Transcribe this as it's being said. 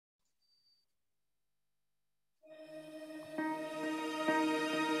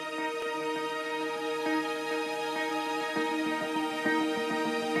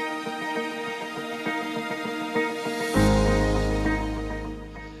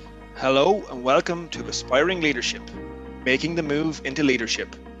Hello and welcome to Aspiring Leadership, making the move into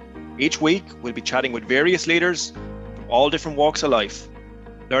leadership. Each week, we'll be chatting with various leaders from all different walks of life,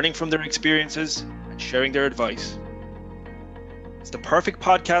 learning from their experiences and sharing their advice. It's the perfect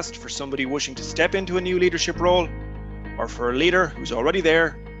podcast for somebody wishing to step into a new leadership role or for a leader who's already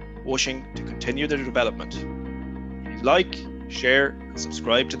there, wishing to continue their development. Please like, share, and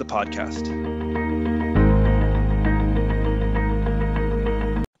subscribe to the podcast.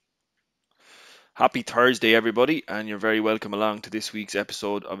 Happy Thursday, everybody, and you're very welcome along to this week's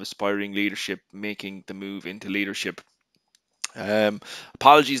episode of Aspiring Leadership, making the move into leadership.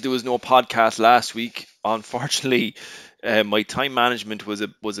 Apologies, there was no podcast last week. Unfortunately, my time management was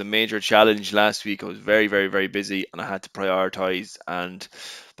a major challenge last week. I was very busy, and I had to prioritize, and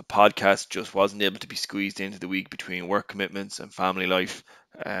the podcast just wasn't able to be squeezed into the week between work commitments and family life.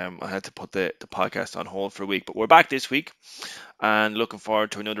 I had to put the podcast on hold for a week, but we're back this week and looking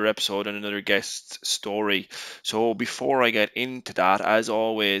forward to another episode and another guest story. So before I get into that, as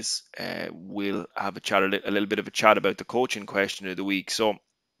always, we'll have a little bit of a chat about the coaching question of the week. So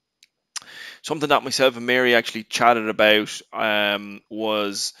something that myself and Mary actually chatted about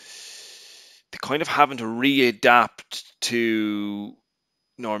was the kind of having to readapt to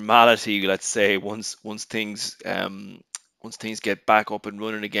normality, let's say, once things get back up and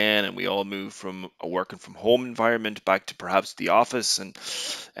running again, and we all move from a working from home environment back to perhaps the office, and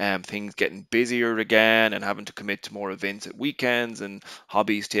things getting busier again, and having to commit to more events at weekends, and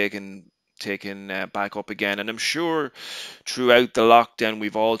hobbies taken back up again. And I'm sure throughout the lockdown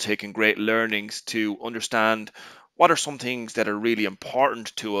we've all taken great learnings to understand what are some things that are really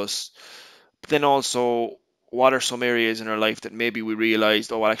important to us, but then also what are some areas in our life that maybe we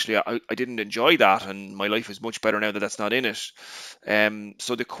realized, oh, well, actually, I didn't enjoy that, and my life is much better now that that's not in it.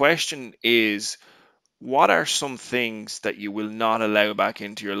 So the question is, what are some things that you will not allow back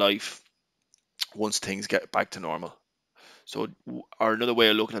into your life once things get back to normal? So, or another way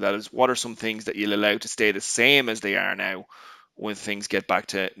of looking at that is, what are some things that you'll allow to stay the same as they are now when things get back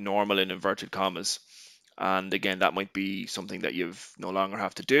to normal, in inverted commas? And again, that might be something that you've no longer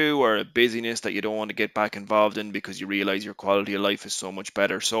have to do, or a busyness that you don't want to get back involved in because you realize your quality of life is so much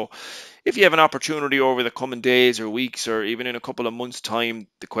better. So if you have an opportunity over the coming days or weeks, or even in a couple of months' time,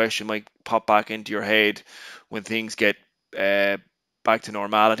 the question might pop back into your head when things get back to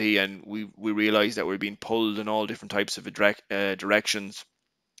normality, and we realize that we're being pulled in all different types of directions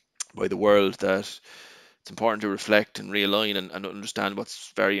by the world, that it's important to reflect and realign and understand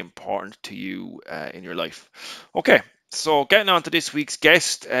what's very important to you in your life. Okay, so getting on to this week's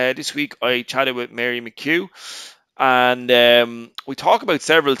guest. This week I chatted with Mary Mc Hugh, and we talk about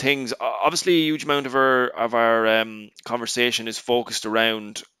several things. Obviously, a huge amount of our conversation is focused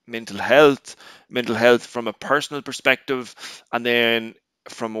around mental health from a personal perspective, and then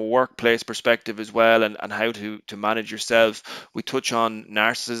from a workplace perspective as well, and how to manage yourself. We touch on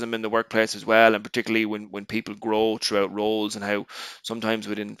narcissism in the workplace as well, and particularly when people grow throughout roles, and how sometimes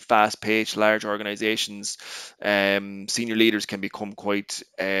within fast-paced large organizations, senior leaders can become quite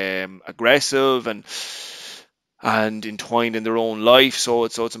aggressive and entwined in their own life. So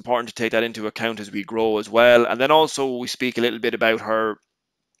it's important to take that into account as we grow as well. And then also we speak a little bit about her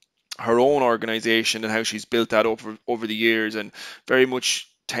own organization and how she's built that over the years, and very much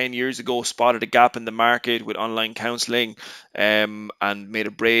 10 years ago spotted a gap in the market with online counselling, and made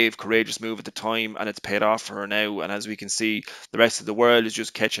a brave, courageous move at the time, and it's paid off for her now. And as we can see, the rest of the world is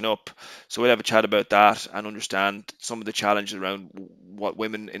just catching up. So we'll have a chat about that and understand some of the challenges around what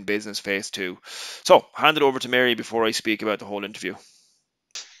women in business face too. So hand it over to Mary before I speak about the whole interview.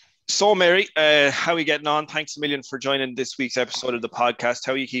 So Mary, how are you getting on? Thanks a million for joining this week's episode of the podcast.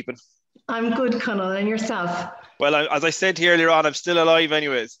 How are you keeping? I'm good, Conal, and yourself? Well, as I said to you earlier on, I'm still alive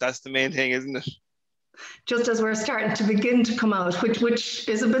anyways. That's the main thing, isn't it? Just as we're starting to begin to come out, which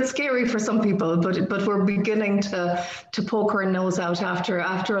is a bit scary for some people, but we're beginning to poke our nose out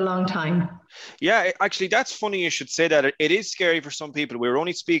after a long time. Yeah, actually, that's funny you should say that. It is scary for some people. We were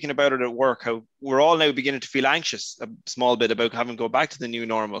only speaking about it at work, how we're all now beginning to feel anxious a small bit about having to go back to the new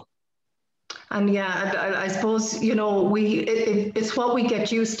normal. And yeah, I suppose, it's what we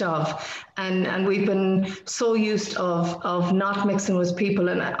get used of, and we've been so used of not mixing with people.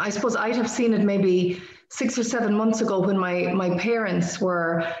 And I suppose I'd have seen it maybe 6 or 7 months ago when my parents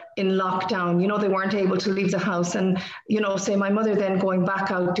were in lockdown. They weren't able to leave the house. And, say my mother then going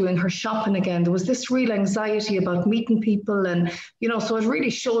back out doing her shopping again, there was this real anxiety about meeting people. And, so it really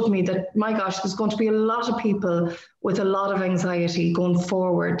showed me that, my gosh, there's going to be a lot of people with a lot of anxiety going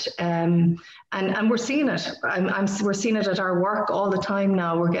forward. And we're seeing it. We're seeing it at our work all the time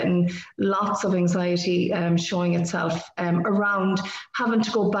now. We're getting lots of anxiety showing itself around having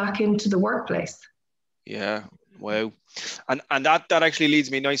to go back into the workplace. Yeah, wow. And that actually leads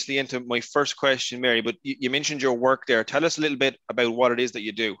me nicely into my first question, Mary, but you mentioned your work there. Tell us a little bit about what it is that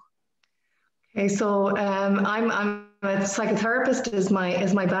you do. Okay, so I'm a psychotherapist is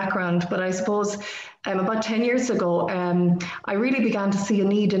my background, but I suppose about 10 years ago, I really began to see a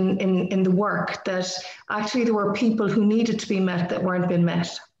need in the work that actually there were people who needed to be met that weren't being met.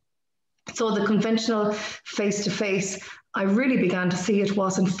 So the conventional face-to-face, I really began to see it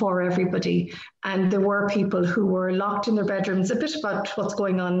wasn't for everybody. And there were people who were locked in their bedrooms, a bit about what's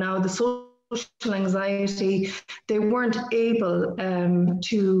going on now, the social anxiety. They weren't able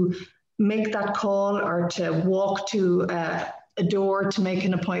to make that call or to walk to a door to make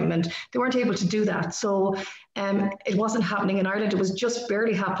an appointment. They weren't able to do that. So it wasn't happening in Ireland. It was just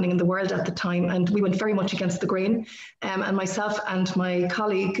barely happening in the world at the time. And we went very much against the grain. And myself and my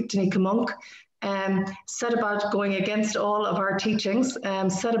colleague, Danica Monk, set about going against all of our teachings,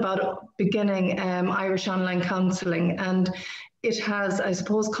 set about beginning Irish online counselling. And it has, I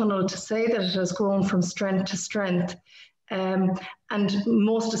suppose, Conal, to say that it has grown from strength to strength. And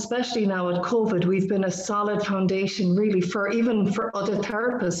most especially now at COVID, we've been a solid foundation really for other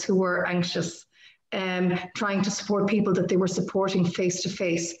therapists who were anxious, trying to support people that they were supporting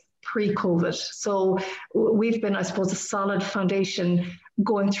face-to-face pre-COVID. So we've been, I suppose, a solid foundation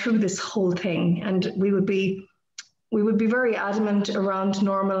going through this whole thing. And we would be very adamant around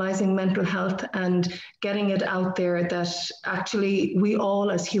normalizing mental health and getting it out there that actually we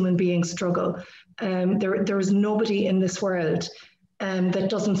all as human beings struggle. There is nobody in this world that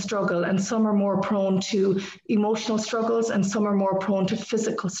doesn't struggle, and some are more prone to emotional struggles and some are more prone to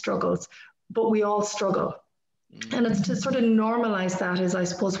physical struggles, but we all struggle. And it's to sort of normalize that is, I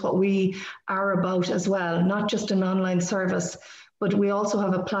suppose, what we are about as well, not just an online service, but we also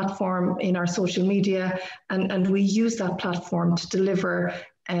have a platform in our social media, and we use that platform to deliver,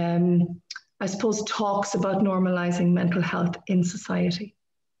 I suppose, talks about normalizing mental health in society.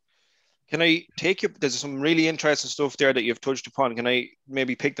 Can I take you, there's some really interesting stuff there that you've touched upon. Can I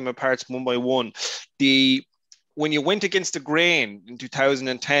maybe pick them apart one by one? When you went against the grain in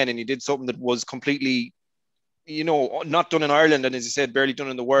 2010 and you did something that was completely, not done in Ireland and, as you said, barely done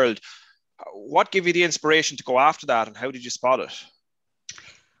in the world, what gave you the inspiration to go after that and how did you spot it?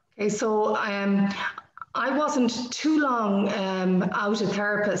 Okay, so I wasn't too long out a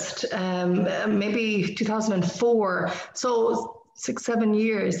therapist, maybe 2004. So 6-7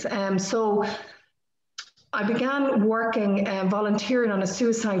 years. So I began working, volunteering on a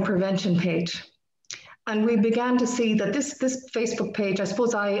suicide prevention page. And we began to see that this Facebook page, I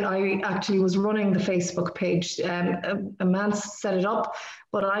suppose I actually was running the Facebook page. A man set it up,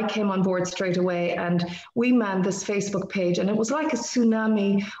 but I came on board straight away and we manned this Facebook page. And it was like a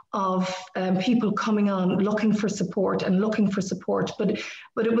tsunami of people coming on looking for support. But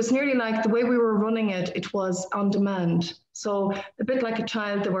it was nearly like the way we were running it, it was on demand. So a bit like a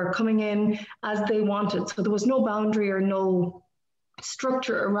child, they were coming in as they wanted. So there was no boundary or no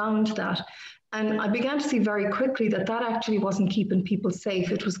structure around that. And I began to see very quickly that actually wasn't keeping people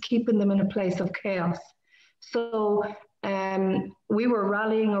safe. It was keeping them in a place of chaos. So we were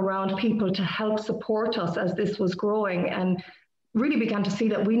rallying around people to help support us as this was growing, and really began to see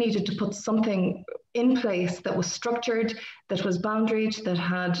that we needed to put something in place that was structured, that was boundaried, that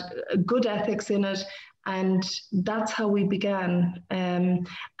had good ethics in it. And that's how we began.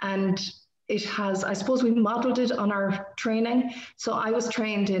 And it has, I suppose we modeled it on our training. So I was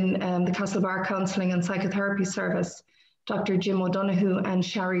trained in the Castlebar Counselling and Psychotherapy Service, Dr. Jim O'Donoghue and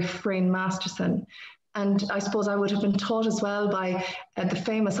Shari Frayne Masterson. And I suppose I would have been taught as well by the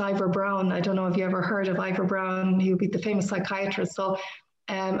famous Ivor Brown. I don't know if you ever heard of Ivor Brown. He would be the famous psychiatrist. So,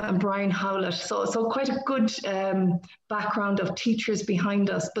 and Brian Howlett. So quite a good background of teachers behind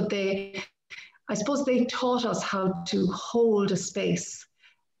us. But I suppose they taught us how to hold a space.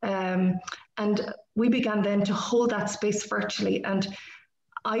 And we began then to hold that space virtually. And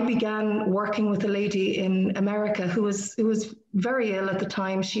I began working with a lady in America who was very ill at the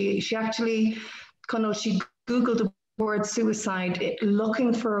time. She actually, she Googled the word suicide,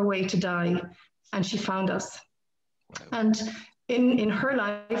 looking for a way to die, and she found us. And in her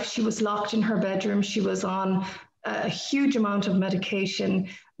life, she was locked in her bedroom. She was on a huge amount of medication.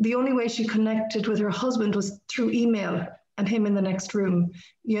 The only way she connected with her husband was through email and him in the next room,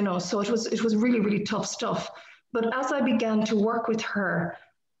 so it was really, really tough stuff. But as I began to work with her,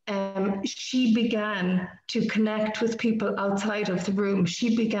 she began to connect with people outside of the room.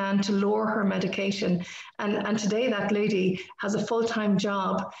 She began to lower her medication. And today that lady has a full-time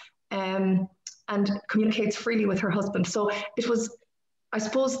job and communicates freely with her husband. So it was, I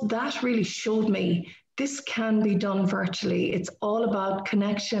suppose that really showed me this can be done virtually. It's all about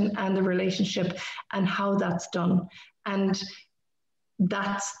connection and the relationship and how that's done. And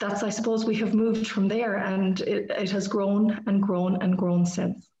that's I suppose we have moved from there, and it has grown and grown and grown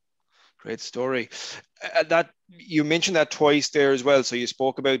since. Great story. That you mentioned that twice there as well. So you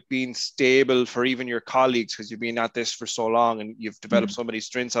spoke about being stable for even your colleagues because you've been at this for so long and you've developed so many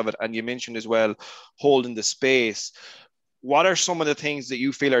strengths of it. And you mentioned as well holding the space. What are some of the things that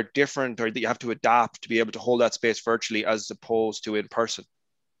you feel are different or that you have to adapt to be able to hold that space virtually as opposed to in person?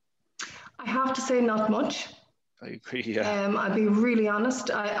 I have to say not much. I agree, yeah. I'll be really honest.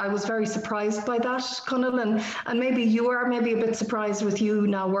 I was very surprised by that, Conal, and maybe you are maybe a bit surprised with you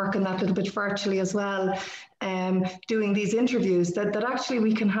now working that little bit virtually as well, doing these interviews, that actually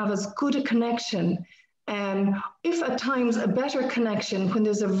we can have as good a connection, if at times a better connection when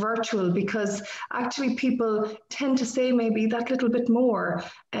there's a virtual, because actually people tend to say maybe that little bit more.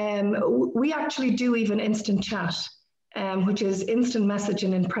 We actually do even instant chat, which is instant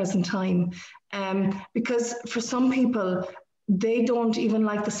messaging in present time. Because for some people, they don't even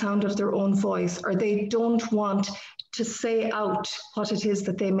like the sound of their own voice, or they don't want to say out what it is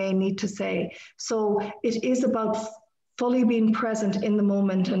that they may need to say. So it is about fully being present in the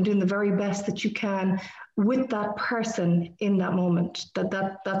moment and doing the very best that you can with that person in that moment.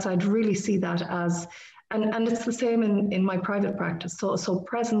 That's I'd really see that as, and it's the same in my private practice. So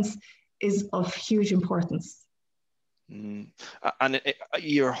presence is of huge importance. And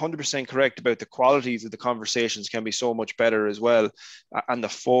you're 100% correct about the qualities of the conversations can be so much better as well, and the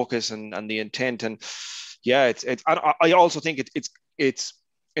focus and the intent. And yeah, I also think it's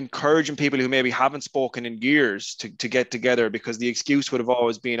encouraging people who maybe haven't spoken in years to get together, because the excuse would have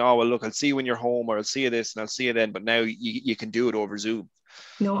always been, oh, well, look, I'll see you when you're home, or I'll see you this and I'll see you then. But now you can do it over Zoom.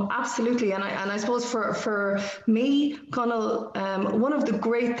 No, absolutely. And I suppose for me, Conal, one of the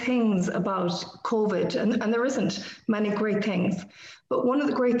great things about COVID, and there isn't many great things, but one of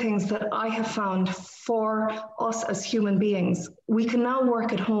the great things that I have found for us as human beings, we can now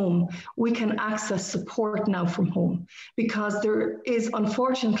work at home. We can access support now from home, because there is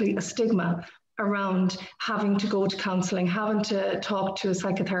unfortunately a stigma around having to go to counselling, having to talk to a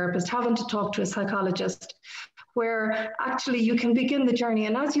psychotherapist, having to talk to a psychologist, where actually you can begin the journey.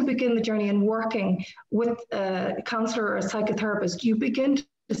 And as you begin the journey and working with a counsellor or a psychotherapist, you begin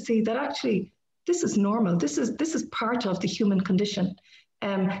to see that actually this is normal. This is part of the human condition,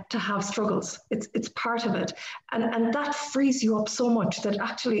 to have struggles. It's part of it. And that frees you up so much that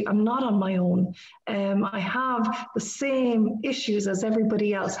actually I'm not on my own. I have the same issues as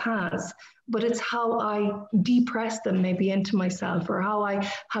everybody else has, but it's how I depress them maybe into myself, or how I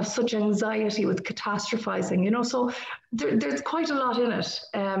have such anxiety with catastrophizing, so there's quite a lot in it.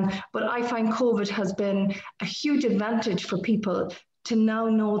 But I find COVID has been a huge advantage for people to now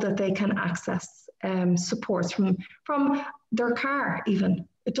know that they can access supports from their car even.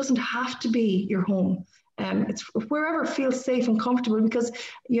 It doesn't have to be your home. It's wherever feels safe and comfortable, because,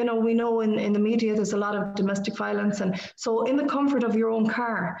 we know in the media there's a lot of domestic violence. And so in the comfort of your own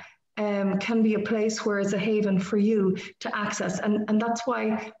car, can be a place where it's a haven for you to access. And that's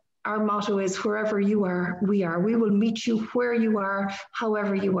why our motto is, wherever you are, we are. We will meet you where you are,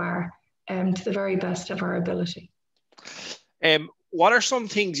 however you are, to the very best of our ability. What are some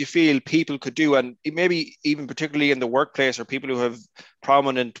things you feel people could do, and maybe even particularly in the workplace, or people who have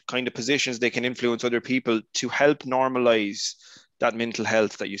prominent kind of positions they can influence other people, to help normalize that mental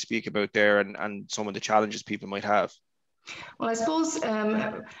health that you speak about there, and some of the challenges people might have? Well, I suppose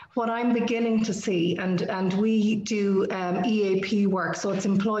what I'm beginning to see, and we do EAP work, so it's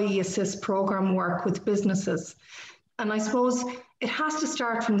employee assist program work with businesses. And I suppose it has to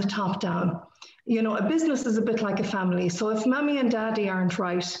start from the top down. A business is a bit like a family. So if mommy and daddy aren't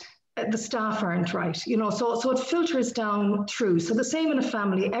right, the staff aren't right, so it filters down through. So the same in a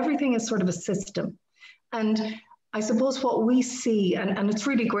family, everything is sort of a system. And I suppose what we see, and it's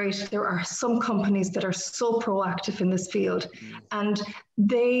really great, there are some companies that are so proactive in this field, and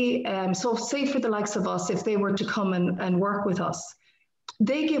they, so say for the likes of us, if they were to come and work with us,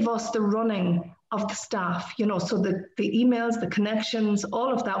 they give us the running of the staff, so the emails, the connections,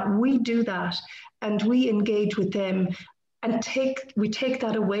 all of that, we do that, and we engage with them and we take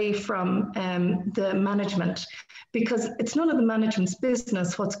that away from the management, because it's none of the management's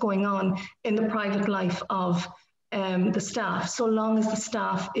business what's going on in the private life of the staff, so long as the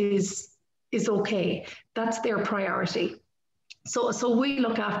staff is okay. That's their priority. So we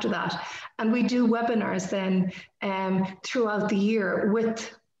look after that, and we do webinars then throughout the year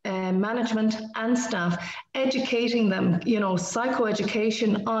with management and staff, educating them,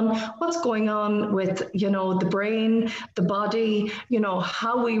 psychoeducation on what's going on with, the brain, the body,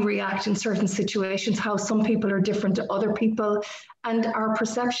 how we react in certain situations, how some people are different to other people, and our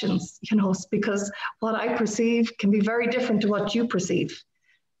perceptions, because what I perceive can be very different to what you perceive,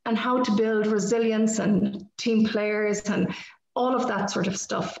 and how to build resilience and team players and all of that sort of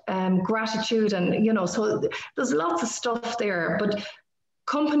stuff, gratitude, and, so there's lots of stuff there, but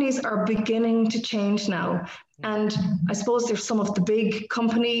companies are beginning to change now. And I suppose there's some of the big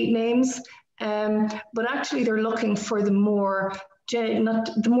company names, but actually they're looking for the more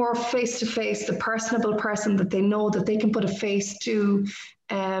face-to-face, the personable person that they know that they can put a face to.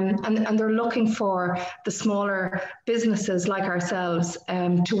 And they're looking for the smaller businesses like ourselves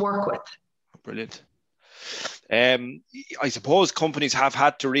to work with. Brilliant. I suppose companies have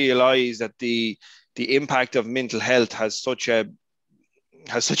had to realize that the impact of mental health has such an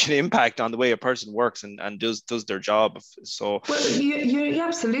impact on the way a person works and does their job. So well, you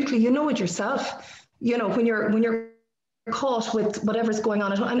absolutely, you know it yourself. When you're caught with whatever's going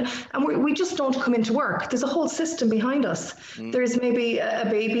on at home, and we just don't come into work. There's a whole system behind us. There's maybe a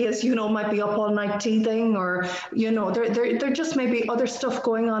baby, as might be up all night teething, or there just may be other stuff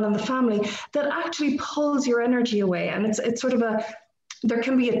going on in the family that actually pulls your energy away. And it's sort of there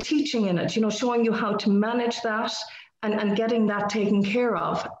can be a teaching in it, showing you how to manage that and getting that taken care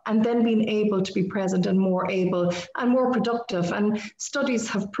of, and then being able to be present and more able and more productive. And studies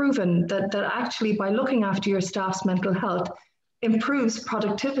have proven that actually by looking after your staff's mental health improves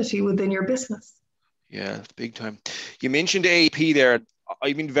productivity within your business. Yeah, big time. You mentioned AAP there.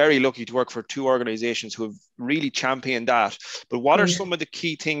 I've been very lucky to work for two organizations who have really championed that. But what are some of the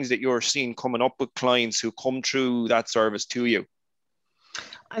key things that you're seeing coming up with clients who come through that service to you?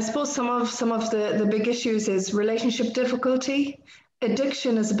 I suppose some of the big issues is relationship difficulty.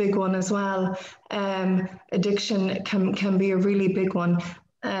 Addiction is a big one as well. Addiction can be a really big one.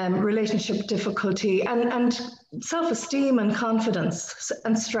 Relationship difficulty and self-esteem and confidence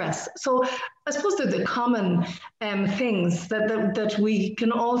and stress. So I suppose they're the common things that we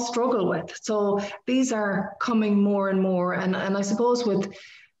can all struggle with. So these are coming more and more. And I suppose with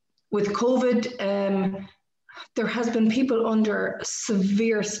COVID, there has been people under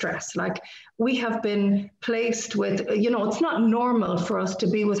severe stress. Like, we have been placed with, it's not normal for us to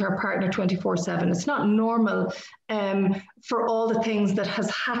be with our partner 24/7. It's not normal for all the things that has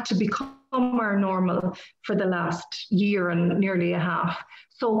had to become our normal for the last year and nearly a half.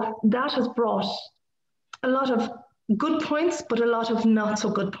 So that has brought a lot of good points, but a lot of not so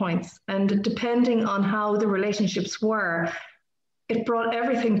good points. And depending on how the relationships were, it brought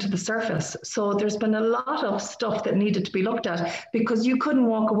everything to the surface. So there's been a lot of stuff that needed to be looked at, because you couldn't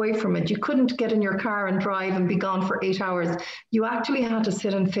walk away from it. You couldn't get in your car and drive and be gone for 8 hours. You actually had to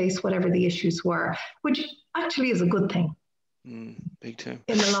sit and face whatever the issues were, which actually is a good thing. Big time.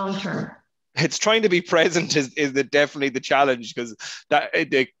 In the long term. It's trying to be present is definitely the challenge, because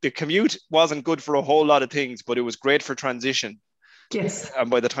the commute wasn't good for a whole lot of things, but it was great for transition. Yes. And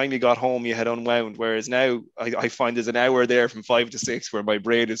by the time you got home, you had unwound. Whereas now I find there's an hour there from 5 to 6 where my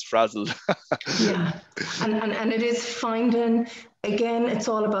brain is frazzled. Yeah. And it is finding, again, it's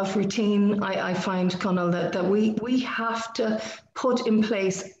all about routine. I find, Conal, that we have to put in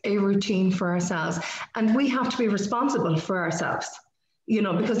place a routine for ourselves, and we have to be responsible for ourselves,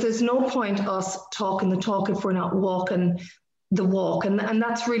 because there's no point us talking the talk if we're not walking the walk, and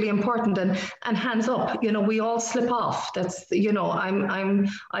that's really important. And hands up, we all slip off. That's,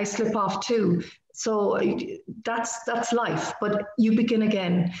 I slip off too. So that's life, but you begin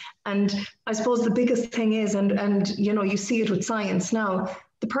again. And I suppose the biggest thing is, and you see it with science now,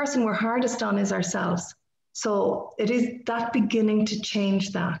 the person we're hardest on is ourselves. So it is that beginning to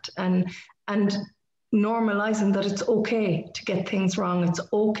change that, and normalizing that it's okay to get things wrong. It's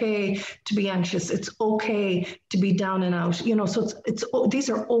okay to be anxious. It's okay to be down and out. So these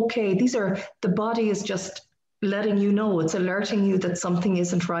are okay. The body is just letting you know. It's alerting you that something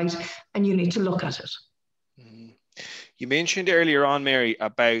isn't right, and you need to look at it. You mentioned earlier on, Mary,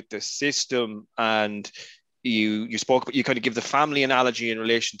 about the system, and you kind of give the family analogy in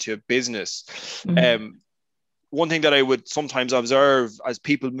relation to business. One thing that I would sometimes observe as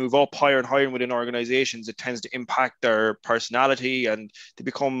people move up higher and higher within organizations, it tends to impact their personality, and they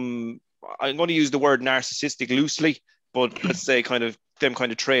become, I'm going to use the word narcissistic loosely, but let's say kind of them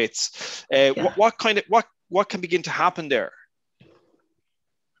kind of traits. Yeah. What can begin to happen there?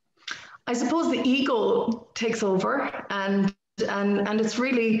 I suppose the ego takes over, and it's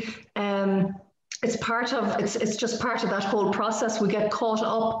really it's just part of that whole process. We get caught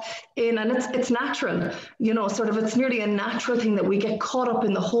up in, and it's natural, sort of, it's nearly a natural thing that we get caught up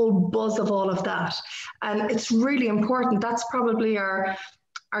in the whole buzz of all of that, and it's really important. That's probably our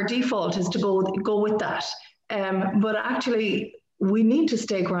default, is to go with that, but actually we need to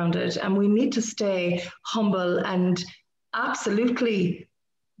stay grounded, and we need to stay humble, and absolutely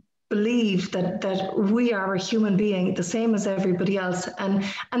believe that we are a human being, the same as everybody else. And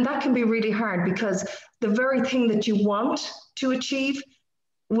that can be really hard, because the very thing that you want to achieve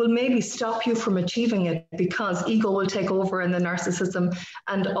will maybe stop you from achieving it, because ego will take over, and the narcissism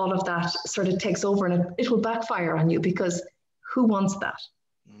and all of that sort of takes over, and it will backfire on you, because who wants that?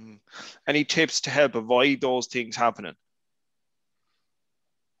 Any tips to help avoid those things happening?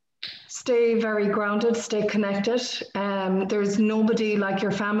 Stay very grounded, stay connected. There's nobody like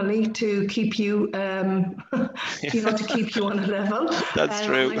your family to keep you, to keep you on a level. That's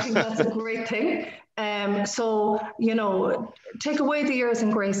true. I think that's a great thing. So, take away the airs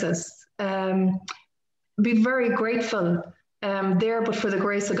and graces. Be very grateful. There, but for the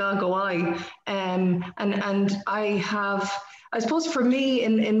grace of God go I. And I suppose for me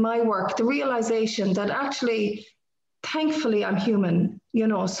in my work, the realization that actually, thankfully, I'm human,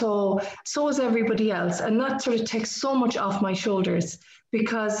 so is everybody else. And that sort of takes so much off my shoulders,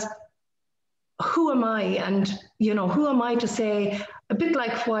 because who am I? And, who am I to say, a bit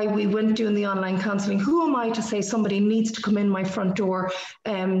like why we went doing the online counselling, who am I to say somebody needs to come in my front door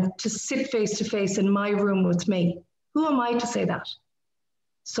to sit face to face in my room with me? Who am I to say that?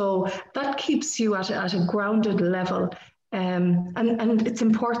 So that keeps you at a grounded level. And it's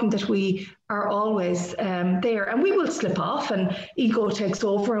important that we are always there, and we will slip off, and ego takes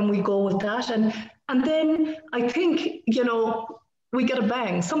over, and we go with that, and then I think we get a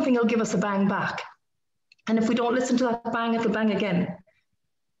bang. Something will give us a bang back, and if we don't listen to that bang, it'll bang again.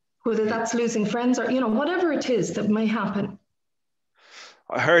 Whether that's losing friends or whatever it is that may happen.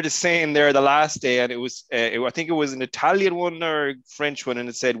 I heard a saying there the last day, and it was I think it was an Italian one or a French one, and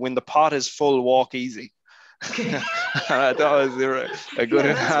it said, "When the pot is full, walk easy." Okay. I thought it was a good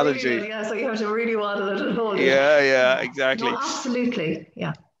analogy. Really, yeah, so you have to really waddle it and hold it. Yeah, exactly. No, absolutely,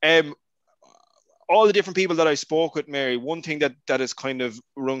 yeah. All the different people that I spoke with, Mary, one thing that is kind of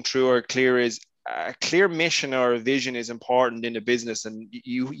rung true or clear is a clear mission or a vision is important in a business, and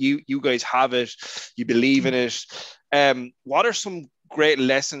you guys have it. You believe in it. What are some great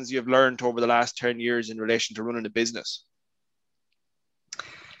lessons you've learned over the last 10 years in relation to running a business?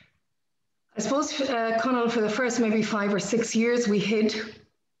 I suppose, Conal, for the first maybe 5 or 6 years, we hid.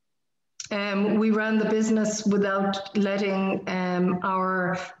 We ran the business without letting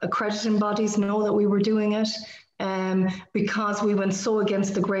our accrediting bodies know that we were doing it, because we went so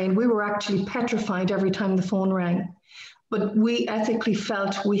against the grain. We were actually petrified every time the phone rang. But we ethically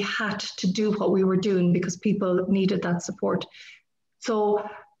felt we had to do what we were doing because people needed that support. So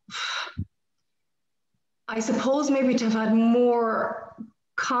I suppose maybe to have had more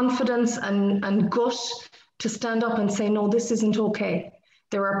confidence and gut to stand up and say, no, this isn't okay.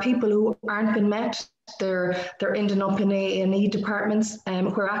 There are people who aren't been met. They're ending up in A&E departments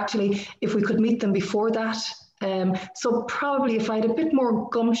where actually, if we could meet them before that. So probably if I had a bit more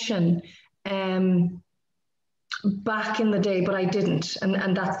gumption back in the day, but I didn't.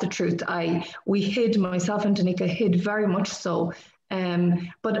 And that's the truth. We hid, myself and Danica hid very much so.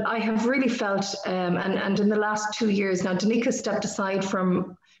 But I have really felt, and in the last 2 years now, Danica stepped aside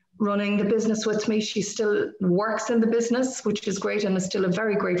from running the business with me. She still works in the business, which is great, and is still a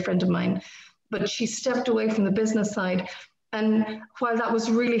very great friend of mine. But she stepped away from the business side. And while that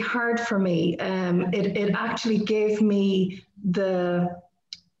was really hard for me, it actually gave me the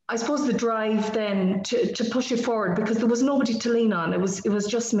drive then to push it forward, because there was nobody to lean on. It was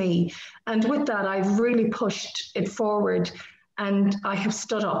just me. And with that, I've really pushed it forward. And I have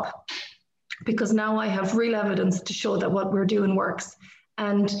stood up, because now I have real evidence to show that what we're doing works.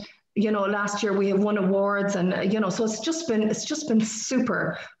 And last year we have won awards, and so it's just been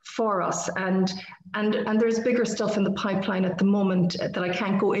super for us. And there's bigger stuff in the pipeline at the moment that I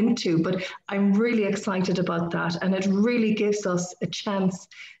can't go into, but I'm really excited about that. And it really gives us a chance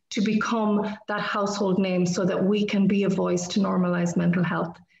to become that household name, so that we can be a voice to normalise mental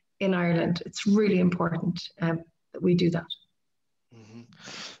health in Ireland. It's really important that we do that.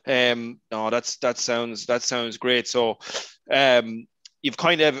 No, that sounds great. So you've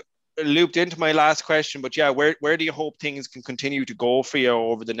kind of looped into my last question, but yeah, where do you hope things can continue to go for you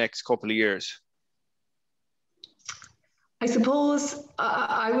over the next couple of years? I suppose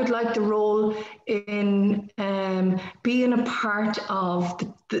I would like the role in being a part of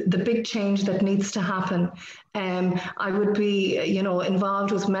the big change that needs to happen. I would be,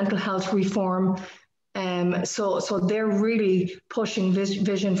 involved with mental health reform. So they're really pushing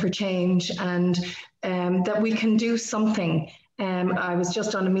vision for change, and that we can do something. I was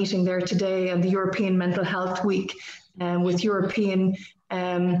just on a meeting there today on the European Mental Health Week with European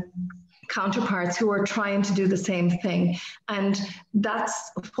counterparts who are trying to do the same thing. And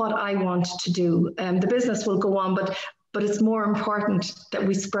that's what I want to do. The business will go on, but it's more important that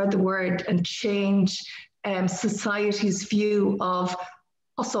we spread the word and change society's view of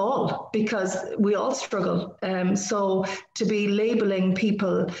us all, because we all struggle. So to be labeling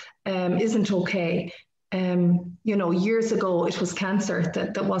people isn't okay. Years ago it was cancer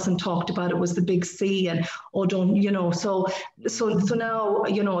that wasn't talked about. It was the big C, and so now,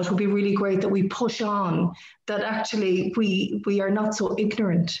 it would be really great that we push on, that actually we are not so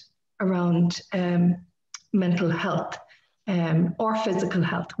ignorant around mental health or physical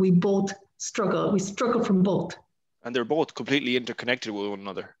health. We both struggle. We struggle from both. And they're both completely interconnected with one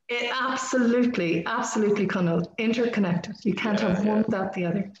another. Absolutely, Conal. Interconnected. You can't have one without the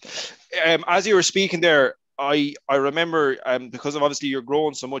other. As you were speaking there, I remember, because of obviously you're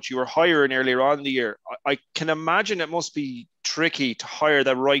growing so much, you were hiring earlier on in the year. I can imagine it must be tricky to hire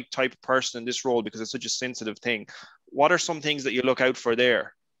the right type of person in this role, because it's such a sensitive thing. What are some things that you look out for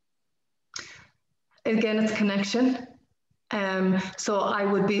there? Again, it's connection. So I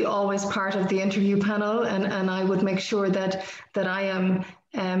would be always part of the interview panel, and I would make sure that I am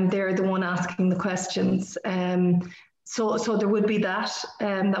there, the one asking the questions. So there would be that,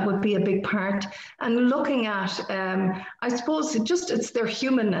 that would be a big part. And looking at, I suppose, it's their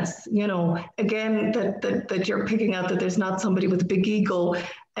humanness, again, that you're picking out, that there's not somebody with a big ego.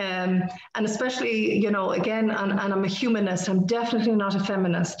 And especially, again, and I'm a humanist, I'm definitely not a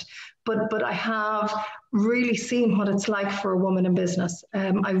feminist, but I have really seen what it's like for a woman in business.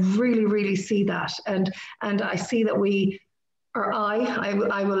 I really, really see that. And I see that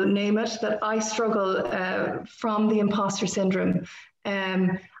I will name it, that I struggle from the imposter syndrome.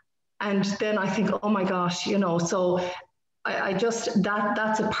 And then I think, oh my gosh, so I just,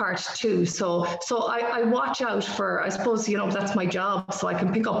 that's a part too. So I watch out for, I suppose, that's my job. So I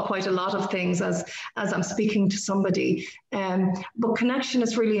can pick up quite a lot of things as I'm speaking to somebody. But connection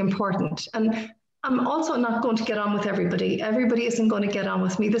is really important. And I'm also not going to get on with everybody. Everybody isn't going to get on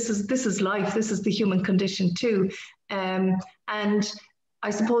with me. This is life. This is the human condition too. And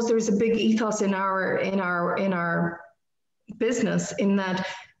I suppose there is a big ethos in our business, in that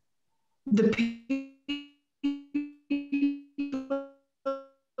the people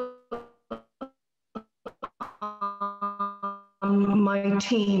on my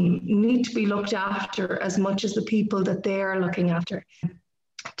team need to be looked after as much as the people that they're looking after.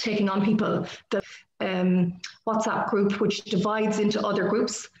 Taking on people, the WhatsApp group, which divides into other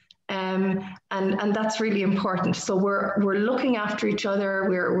groups, and that's really important. So we're looking after each other,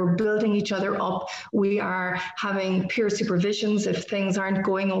 we're building each other up, we are having peer supervisions if things aren't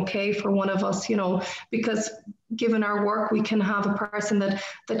going okay for one of us, because given our work, we can have a person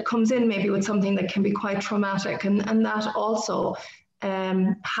that comes in maybe with something that can be quite traumatic, and that also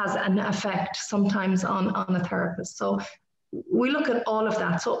has an effect sometimes on a therapist. So we look at all of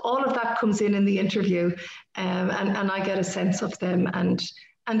that. So all of that comes in the interview, and I get a sense of them, and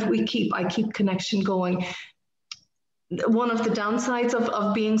I keep connection going. One of the downsides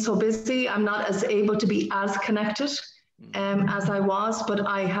of being so busy, I'm not as able to be as connected as I was, but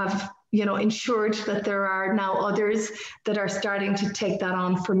I have, ensured that there are now others that are starting to take that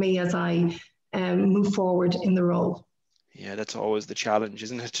on for me as I move forward in the role. Yeah, that's always the challenge,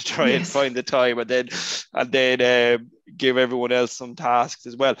 isn't it? To try and find the time and then give everyone else some tasks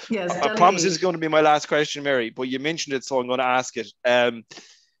as well. Yes, I promise this is going to be my last question, Mary, but you mentioned it, so I'm going to ask it.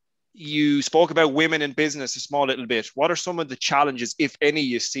 You spoke about women in business a small little bit. What are some of the challenges, if any,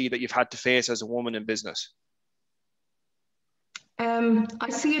 you see that you've had to face as a woman in business? I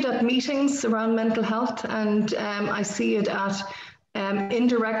see it at meetings around mental health, and I see it at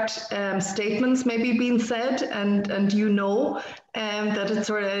indirect statements maybe being said, and that it's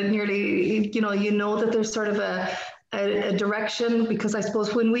sort of nearly, that there's sort of a direction, because I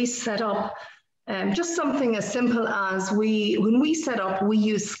suppose when we set up, just something as simple as when we set up, we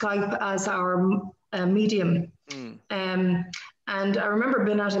use Skype as our medium. And I remember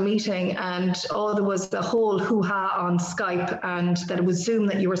being at a meeting, and there was a whole hoo-ha on Skype, and that it was Zoom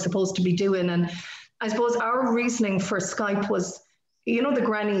that you were supposed to be doing. And I suppose our reasoning for Skype was, the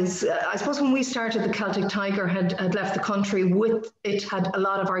grannies, I suppose when we started, the Celtic Tiger had left the country. With it had a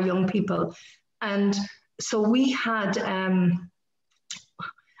lot of our young people. And so we had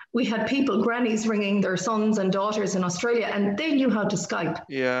people, grannies, ringing their sons and daughters in Australia, and they knew how to Skype.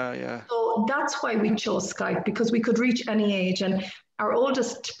 Yeah, yeah. So that's why we chose Skype, because we could reach any age. And our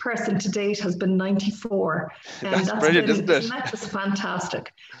oldest person to date has been 94. And That's brilliant, isn't isn't it? that just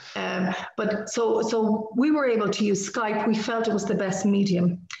fantastic? But so we were able to use Skype. We felt it was the best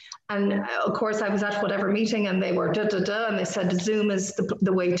medium. And of course, I was at whatever meeting and they were and they said Zoom is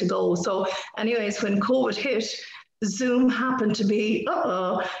the way to go. So, anyways, when COVID hit, Zoom happened to be,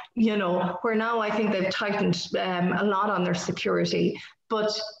 where now I think they've tightened a lot on their security,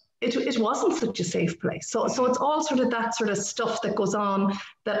 but it wasn't such a safe place. So it's all sort of that sort of stuff that goes on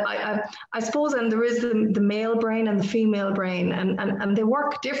that I suppose, and there is the male brain and the female brain, and they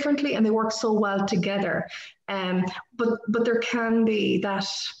work differently and they work so well together. But there can be that.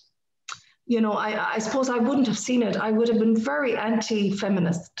 I suppose I wouldn't have seen it. I would have been very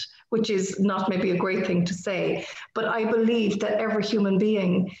anti-feminist, which is not maybe a great thing to say, but I believe that every human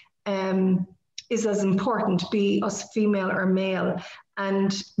being is as important, be us female or male,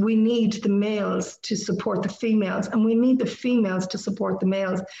 and we need the males to support the females, and we need the females to support the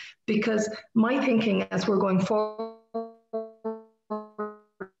males, because my thinking as we're going forward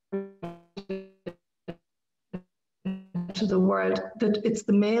to the world, that it's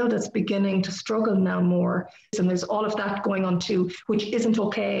the male that's beginning to struggle now more, and there's all of that going on too, which isn't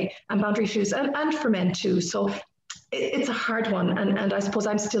okay, and boundary issues, and for men too. So it's a hard one, and I suppose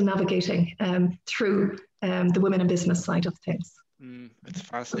I'm still navigating through the women in business side of things. It's We're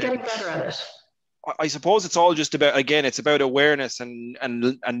fascinating. getting better at it. I suppose it's all just about, again, it's about awareness and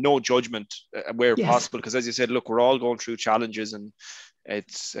no judgment where Yes. possible, because as you said, look, we're all going through challenges, and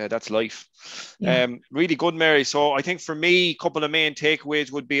it's that's life. Yeah. Really good, Mary. So I think for me, a couple of main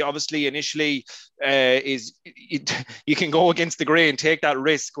takeaways would be, obviously initially is you can go against the grain, take that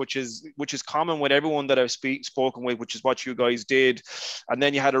risk, which is common with everyone that I've spoken with, which is what you guys did. And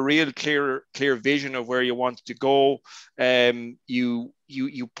then you had a real clear vision of where you wanted to go.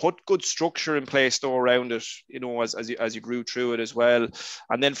 You put good structure in place though around it, as you grew through it as well.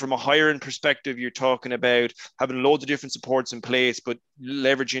 And then from a hiring perspective, you're talking about having loads of different supports in place, but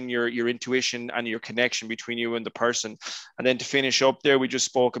leveraging your intuition and your connection between you and the person. And then to finish up there, we just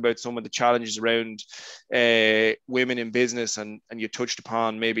spoke about some of the challenges around women in business, and you touched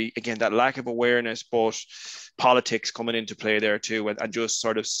upon maybe again that lack of awareness, but politics coming into play there too, and just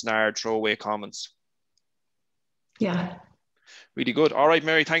sort of snarl throwaway comments. Yeah. Really good. All right,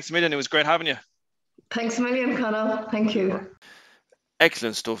 Mary, thanks a million. It was great having you. Thanks a million, Conal. Thank you.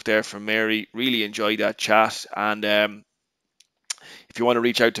 Excellent stuff there from Mary. Really enjoyed that chat. And if you want to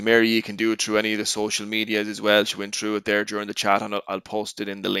reach out to Mary, you can do it through any of the social medias as well. She went through it there during the chat, and I'll post it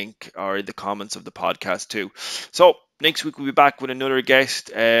in the link or in the comments of the podcast too. So next week we'll be back with another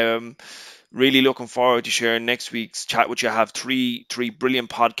guest. Really looking forward to sharing next week's chat with you. I have three brilliant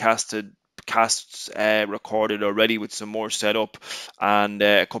casts recorded already, with some more set up, and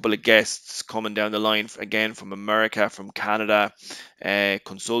a couple of guests coming down the line, again from America, from Canada,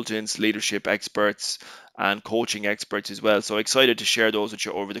 consultants, leadership experts, and coaching experts as well. So excited to share those with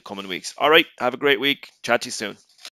you over the coming weeks. All right, have a great week. Chat to you soon.